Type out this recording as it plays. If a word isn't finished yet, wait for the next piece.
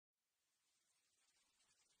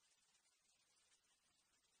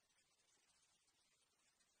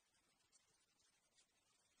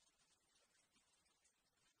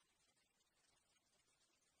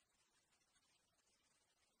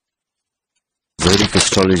Vedic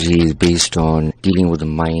astrology is based on dealing with the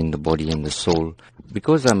mind, the body and the soul.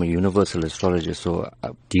 Because I'm a universal astrologer, so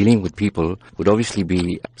dealing with people would obviously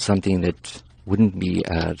be something that wouldn't be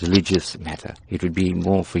a religious matter. It would be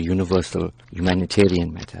more for universal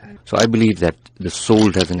humanitarian matter. So I believe that the soul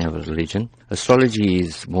doesn't have a religion. Astrology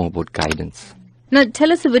is more about guidance. Now,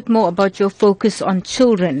 tell us a bit more about your focus on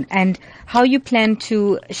children and how you plan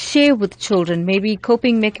to share with children, maybe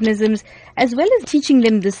coping mechanisms, as well as teaching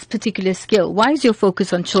them this particular skill. Why is your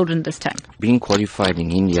focus on children this time? Being qualified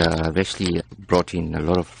in India, I've actually brought in a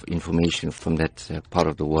lot of information from that part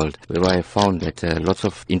of the world, where I found that lots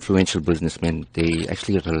of influential businessmen, they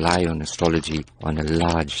actually rely on astrology on a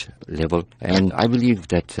large level. And I believe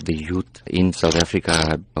that the youth in South Africa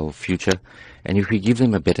are our future. And if we give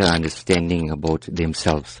them a better understanding about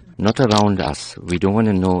themselves, not around us, we don't want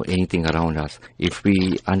to know anything around us. If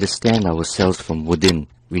we understand ourselves from within,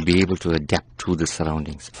 we'll be able to adapt to the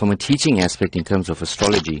surroundings. From a teaching aspect in terms of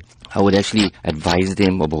astrology, I would actually advise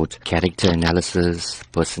them about character analysis,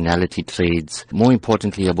 personality traits, more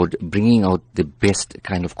importantly about bringing out the best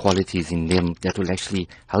kind of qualities in them that will actually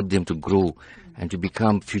help them to grow and to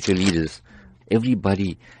become future leaders.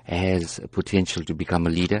 Everybody has potential to become a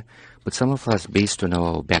leader, but some of us, based on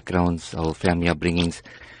our backgrounds, our family upbringings,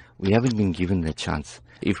 we haven't been given the chance.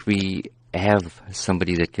 If we have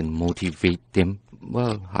somebody that can motivate them,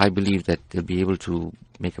 well, I believe that they'll be able to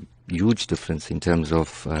make a huge difference in terms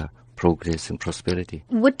of progress and prosperity.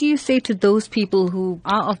 What do you say to those people who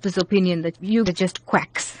are of this opinion that you are just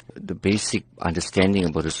quacks? The basic understanding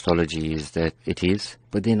about astrology is that it is,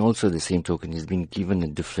 but then also the same token is being given a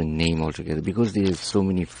different name altogether, because there's so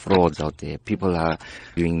many frauds out there. People are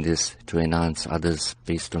doing this to enhance others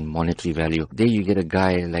based on monetary value. There you get a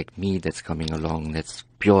guy like me that's coming along, that's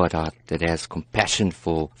pure at heart, that has compassion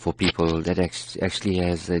for people, that actually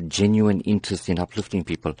has a genuine interest in uplifting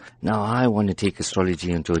people. Now I want to take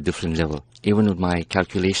astrology into a different level. Even with my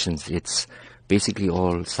calculations, it's basically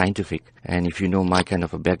all scientific. And if you know, my kind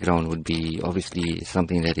of a background would be obviously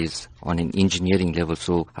something that is on an engineering level.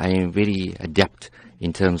 So I am very adept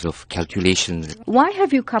in terms of calculations. Why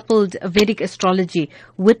have you coupled Vedic astrology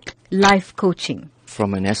with life coaching?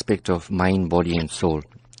 From an aspect of mind, body and soul,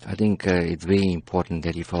 I think it's very important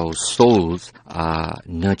that if our souls are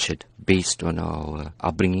nurtured based on our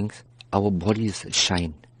upbringings, our bodies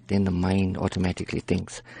shine. Then the mind automatically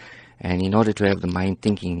thinks. And in order to have the mind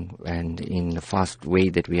thinking, and in the fast way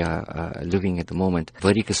that we are living at the moment,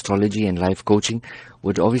 Vedic astrology and life coaching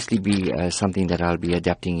would obviously be something that I'll be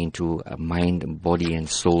adapting into a mind, body and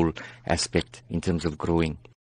soul aspect in terms of growing.